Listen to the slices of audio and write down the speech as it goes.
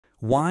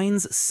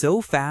winds so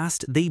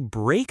fast they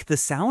break the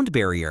sound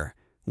barrier.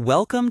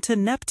 Welcome to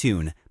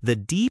Neptune, the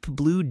deep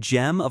blue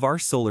gem of our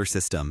solar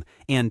system,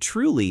 and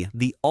truly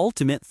the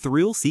ultimate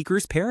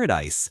thrill-seeker's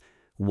paradise.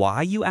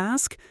 Why, you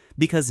ask?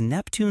 Because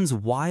Neptune's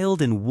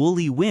wild and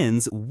woolly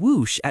winds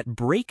whoosh at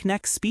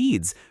breakneck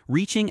speeds,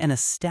 reaching an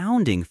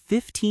astounding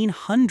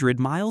 1,500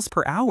 miles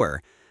per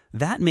hour.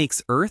 That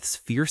makes Earth's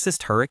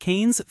fiercest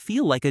hurricanes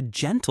feel like a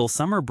gentle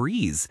summer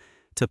breeze.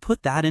 To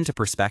put that into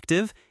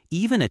perspective,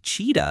 even a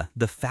cheetah,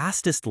 the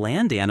fastest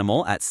land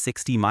animal at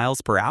 60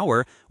 miles per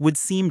hour, would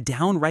seem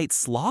downright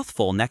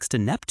slothful next to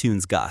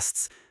Neptune's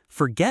gusts.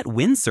 Forget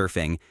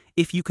windsurfing.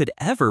 If you could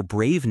ever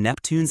brave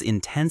Neptune's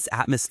intense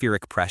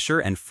atmospheric pressure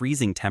and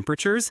freezing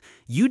temperatures,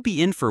 you'd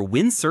be in for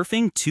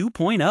windsurfing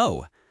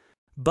 2.0.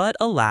 But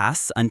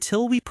alas,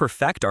 until we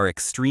perfect our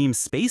extreme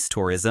space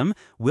tourism,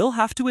 we'll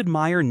have to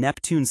admire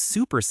Neptune's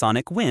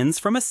supersonic winds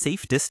from a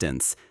safe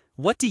distance.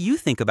 What do you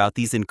think about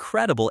these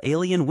incredible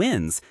alien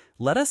winds?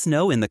 Let us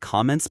know in the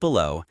comments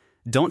below.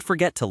 Don't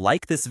forget to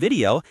like this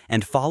video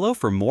and follow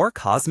for more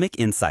cosmic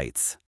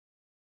insights.